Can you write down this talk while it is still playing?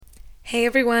Hey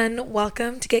everyone,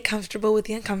 welcome to Get Comfortable with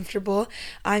the Uncomfortable.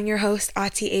 I'm your host,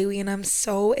 Ati Awi, and I'm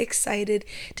so excited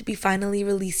to be finally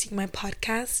releasing my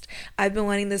podcast. I've been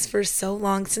wanting this for so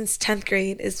long, since 10th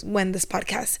grade is when this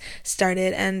podcast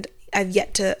started, and I've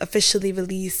yet to officially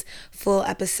release full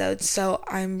episodes, so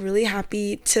I'm really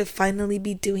happy to finally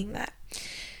be doing that.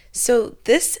 So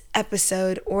this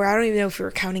episode, or I don't even know if we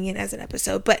were counting it as an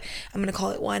episode, but I'm going to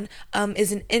call it one,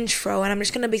 is an intro, and I'm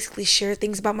just going to basically share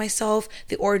things about myself,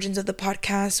 the origins of the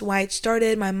podcast, why it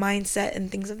started, my mindset,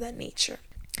 and things of that nature.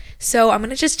 So I'm going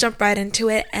to just jump right into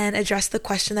it and address the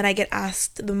question that I get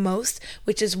asked the most,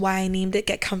 which is why I named it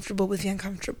Get Comfortable with the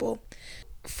Uncomfortable.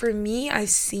 For me, I've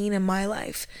seen in my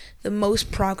life the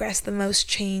most progress, the most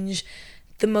change,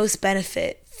 the most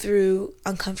benefit through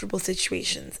uncomfortable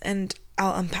situations, and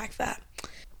I'll unpack that.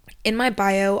 In my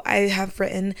bio, I have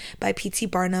written by P.T.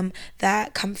 Barnum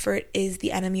that comfort is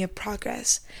the enemy of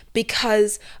progress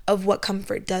because of what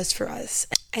comfort does for us.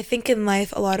 I think in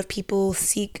life, a lot of people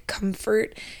seek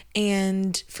comfort,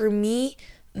 and for me,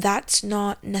 that's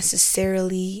not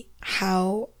necessarily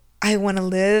how I want to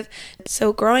live.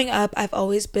 So growing up, I've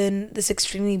always been this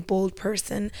extremely bold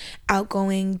person,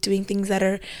 outgoing, doing things that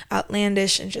are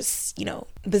outlandish and just,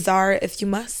 bizarre if you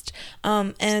must.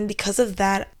 And because of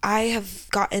that, I have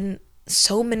gotten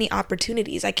so many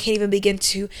opportunities. I can't even begin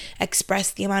to express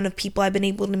the amount of people I've been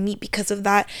able to meet because of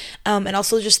that. And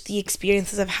also just the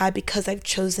experiences I've had because I've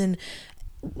chosen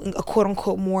a quote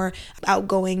unquote more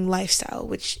outgoing lifestyle,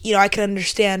 which, I can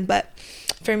understand. But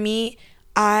for me,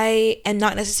 I am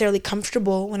not necessarily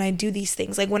comfortable when I do these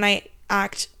things. Like when I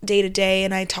act day to day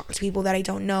and I talk to people that I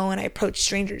don't know and I approach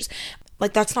strangers,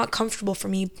 like that's not comfortable for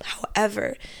me.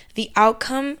 However, the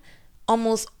outcome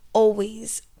almost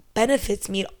always benefits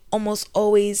me. It almost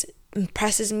always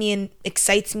impresses me and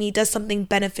excites me, does something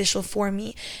beneficial for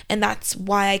me. And that's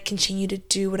why I continue to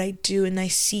do what I do and I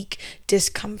seek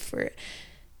discomfort.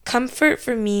 Comfort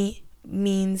for me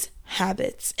means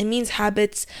habits. It means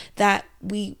habits that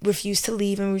we refuse to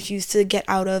leave and refuse to get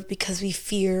out of because we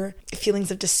fear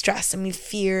feelings of distress and we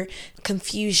fear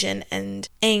confusion and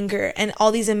anger and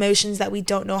all these emotions that we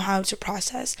don't know how to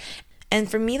process. And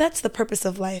for me, that's the purpose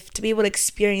of life, to be able to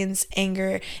experience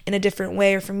anger in a different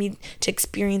way, or for me to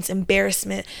experience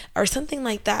embarrassment or something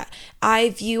like that.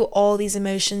 I view all these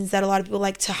emotions that a lot of people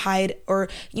like to hide or,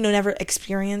 never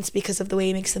experience because of the way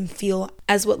it makes them feel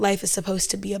as what life is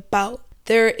supposed to be about.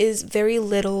 There is very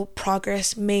little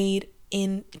progress made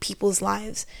in people's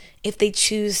lives if they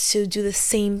choose to do the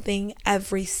same thing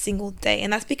every single day.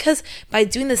 And that's because by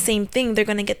doing the same thing, they're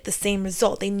going to get the same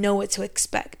result. They know what to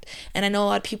expect. And I know a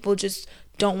lot of people just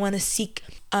don't want to seek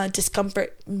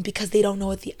discomfort because they don't know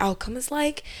what the outcome is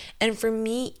like. And for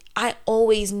me, I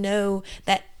always know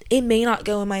that it may not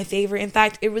go in my favor. In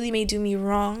fact, it really may do me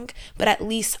wrong, but at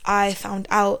least I found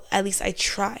out, at least I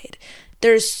tried.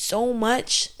 There's so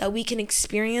much that we can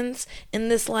experience in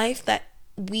this life that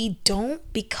we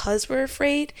don't because we're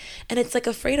afraid. And it's like,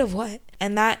 afraid of what?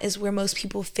 And that is where most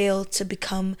people fail to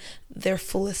become their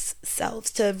fullest selves,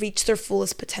 to reach their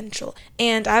fullest potential.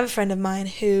 And I have a friend of mine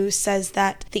who says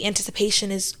that the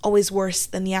anticipation is always worse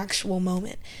than the actual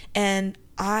moment. And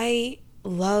I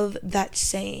love that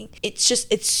saying. It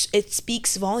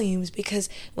speaks volumes, because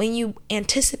when you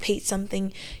anticipate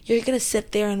something, you're gonna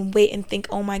sit there and wait and think,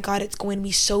 oh my god, it's going to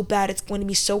be so bad, it's going to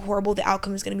be so horrible, the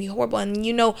outcome is going to be horrible. And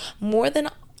more than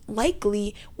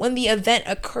likely, when the event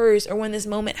occurs or when this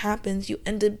moment happens, you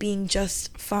end up being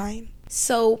just fine.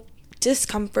 So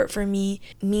discomfort for me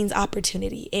means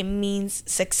opportunity. It means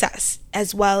success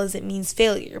as well as it means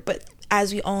failure. But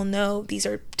as we all know, these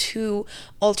are two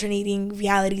alternating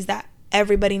realities that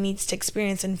everybody needs to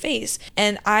experience and face.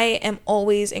 And I am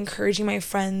always encouraging my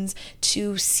friends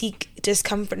to seek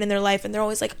discomfort in their life, and they're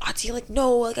always like, Ati,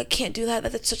 no, I can't do that,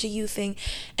 that's such a you thing.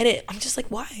 And I'm just like,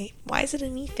 why is it a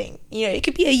me thing? It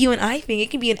could be a you and I thing, it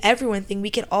could be an everyone thing. We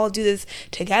can all do this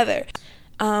together.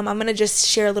 I'm going to just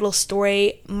share a little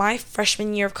story. My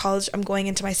freshman year of college, I'm going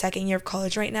into my second year of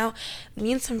college right now.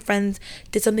 Me and some friends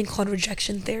did something called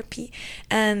rejection therapy.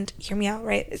 And hear me out,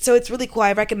 right? So it's really cool.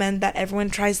 I recommend that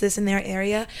everyone tries this in their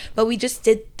area. But we just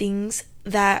did things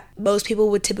that most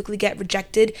people would typically get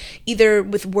rejected, either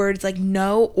with words like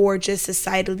no or just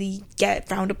societally get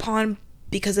frowned upon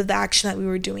because of the action that we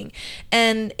were doing.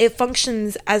 And it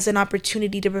functions as an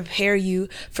opportunity to prepare you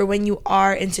for when you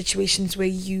are in situations where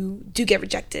you do get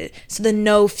rejected. So the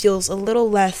no feels a little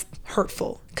less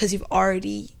hurtful because you've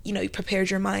already, you prepared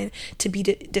your mind to be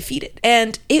defeated.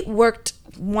 And it worked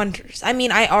wonders.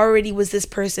 I already was this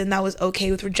person that was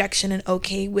okay with rejection and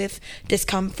okay with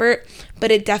discomfort,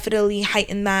 but it definitely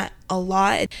heightened that a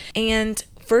lot. And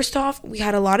First off, we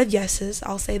had a lot of yeses,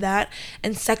 I'll say that.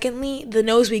 And secondly, the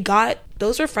no's we got,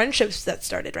 those were friendships that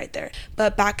started right there.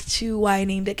 But back to why I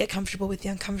named it Get Comfortable with the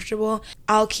Uncomfortable.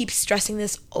 I'll keep stressing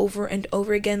this over and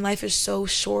over again. Life is so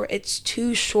short. It's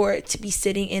too short to be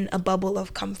sitting in a bubble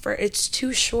of comfort. It's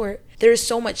too short. There's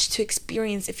so much to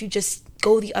experience if you just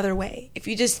go the other way, if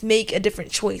you just make a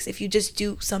different choice, if you just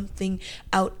do something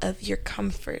out of your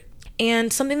comfort.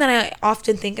 And something that I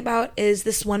often think about is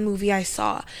this one movie I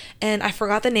saw, and I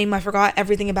forgot the name, I forgot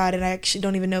everything about it. I actually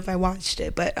don't even know if I watched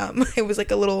it, but it was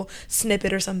like a little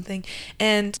snippet or something.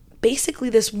 And basically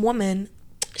this woman,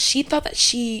 she thought that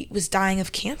she was dying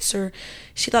of cancer.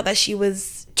 She thought that she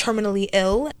was terminally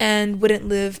ill and wouldn't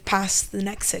live past the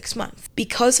next 6 months.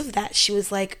 Because of that, she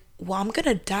was like, well, I'm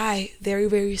gonna die very,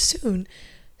 very soon.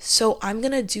 So I'm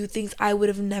gonna do things I would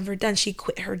have never done. She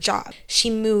quit her job.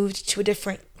 She moved to a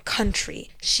different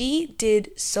country. She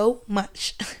did so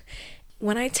much.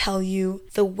 When I tell you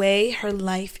the way her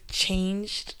life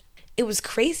changed, it was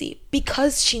crazy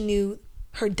because she knew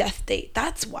her death date.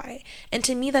 That's why. And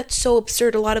to me, that's so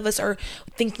absurd. A lot of us are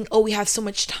thinking, oh, we have so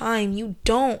much time. You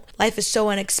don't. Life is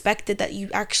so unexpected that you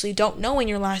actually don't know when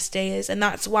your last day is. And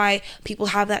that's why people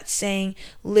have that saying,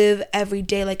 live every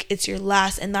day like it's your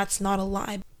last. And that's not a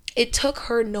lie. It took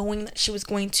her knowing that she was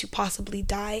going to possibly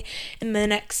die in the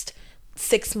next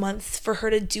 6 months for her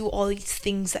to do all these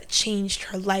things that changed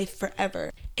her life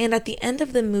forever. And at the end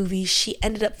of the movie, she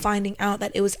ended up finding out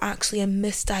that it was actually a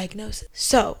misdiagnosis.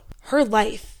 So her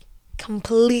life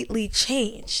completely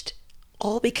changed,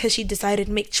 all because she decided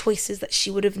to make choices that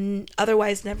she would have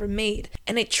otherwise never made.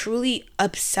 And it truly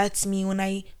upsets me when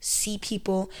I see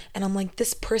people and I'm like,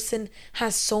 this person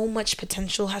has so much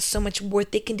potential, has so much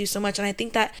worth, they can do so much. And I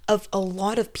think that of a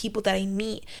lot of people that I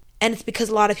meet, and it's because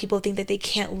a lot of people think that they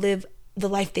can't live the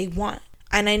life they want.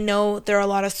 And I know there are a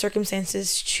lot of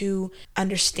circumstances to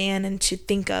understand and to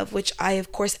think of, which I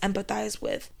of course empathize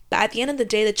with. But at the end of the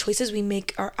day, the choices we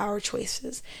make are our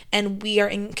choices, and we are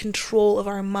in control of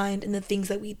our mind and the things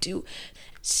that we do.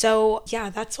 So yeah,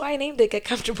 that's why I named it Get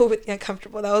Comfortable with the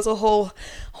Uncomfortable. That was a whole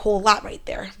lot right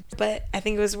there. But I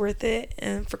think it was worth it,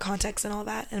 and for context and all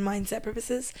that and mindset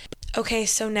purposes. Okay,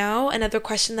 so now another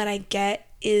question that I get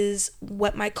is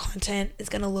what my content is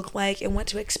going to look like and what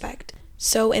to expect.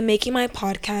 So in making my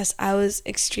podcast, I was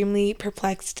extremely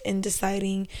perplexed in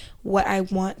deciding what I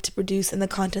want to produce and the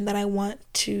content that I want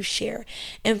to share.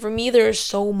 And for me, there's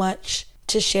so much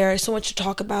to share, so much to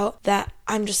talk about that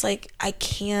I'm just like, I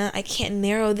can't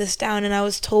narrow this down. And I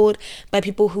was told by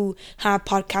people who have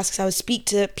podcasts, because I would speak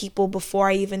to people before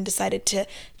I even decided to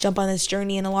jump on this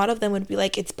journey, and a lot of them would be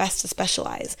like, it's best to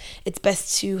specialize. It's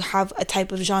best to have a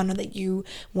type of genre that you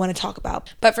want to talk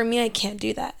about. But for me, I can't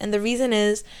do that. And the reason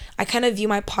is I kind of view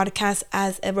my podcast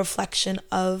as a reflection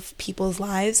of people's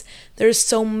lives. There's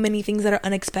so many things that are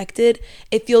unexpected.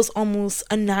 It feels almost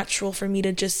unnatural for me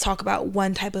to just talk about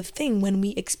one type of thing when we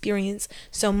experience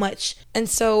so much. And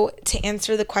so to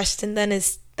answer the question then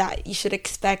is that you should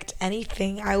expect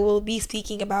anything. I will be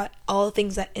speaking about all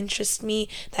things that interest me,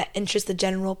 that interest the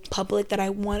general public, that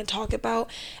I want to talk about,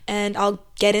 and I'll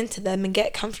get into them and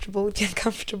get comfortable.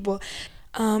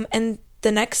 And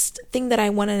the next thing that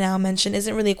I want to now mention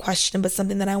isn't really a question, but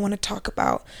something that I want to talk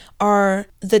about are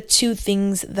the two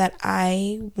things that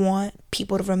I want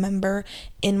people to remember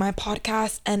in my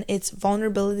podcast, and it's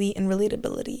vulnerability and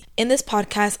relatability. In this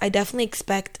podcast, I definitely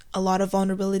expect a lot of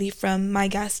vulnerability from my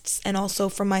guests and also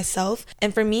from myself.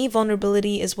 And for me,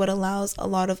 vulnerability is what allows a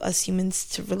lot of us humans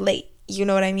to relate. You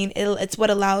know what I mean? It's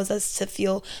what allows us to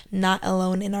feel not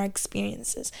alone in our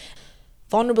experiences.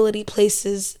 Vulnerability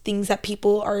places things that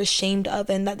people are ashamed of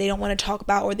and that they don't want to talk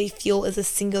about or they feel is a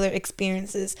singular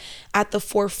experiences at the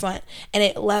forefront, and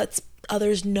it lets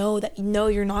others know that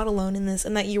you're not alone in this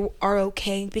and that you are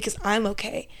okay, because I'm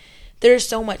okay. There's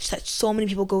so much that so many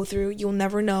people go through. You will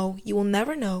never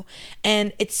know,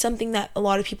 and it's something that a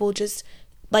lot of people just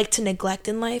like to neglect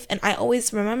in life. And I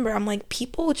always remember, I'm like,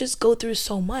 people just go through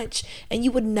so much and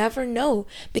you would never know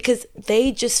because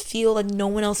they just feel like no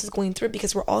one else is going through it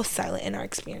because we're all silent in our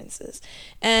experiences.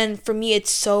 And for me,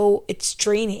 it's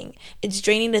draining. It's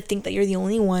draining to think that you're the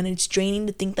only one. It's draining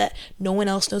to think that no one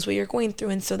else knows what you're going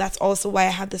through. And so that's also why I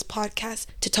have this podcast,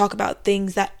 to talk about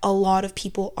things that a lot of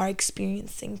people are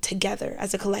experiencing together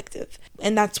as a collective.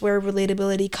 And that's where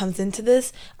relatability comes into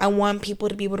this. I want people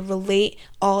to be able to relate,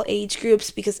 all age groups,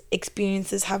 because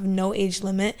experiences have no age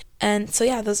limit. And so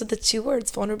yeah, those are the two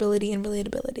words, vulnerability and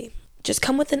relatability. Just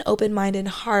come with an open mind and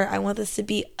heart. I want this to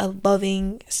be a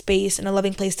loving space and a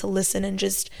loving place to listen and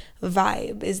just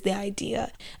vibe is the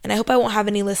idea. And I hope I won't have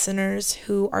any listeners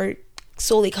who are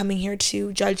solely coming here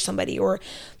to judge somebody or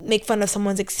make fun of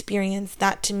someone's experience.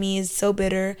 That to me is so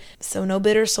bitter. So no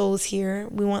bitter souls here.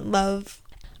 We want love.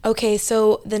 Okay,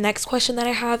 so the next question that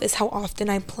I have is how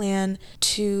often I plan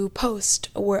to post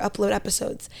or upload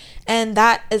episodes. And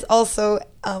that is also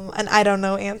an I don't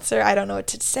know answer. I don't know what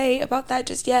to say about that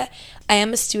just yet. I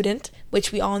am a student,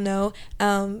 which we all know.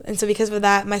 And so because of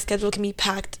that, my schedule can be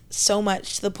packed so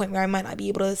much to the point where I might not be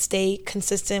able to stay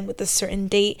consistent with a certain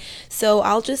date. So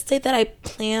I'll just say that I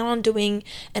plan on doing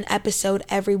an episode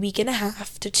every week and a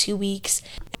half to 2 weeks.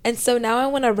 And so now I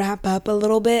want to wrap up a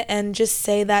little bit and just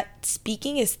say that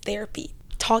speaking is therapy.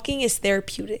 Talking is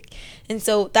therapeutic. And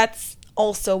so that's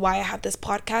also why I have this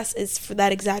podcast, is for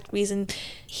that exact reason.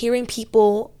 Hearing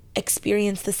people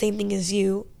experience the same thing as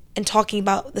you and talking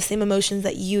about the same emotions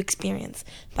that you experience,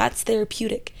 that's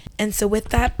therapeutic. And so with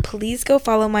that, please go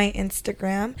follow my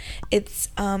Instagram. It's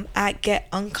at Get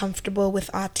Uncomfortable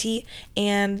with Ati,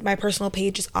 and my personal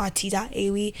page is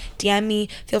ati.awi. DM me,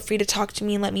 feel free to talk to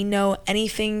me and let me know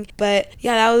anything. But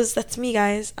yeah, that's me,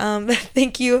 guys.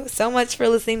 Thank you so much for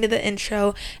listening to the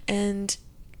intro, and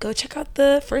go check out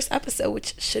the first episode,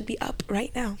 which should be up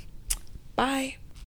right now. Bye.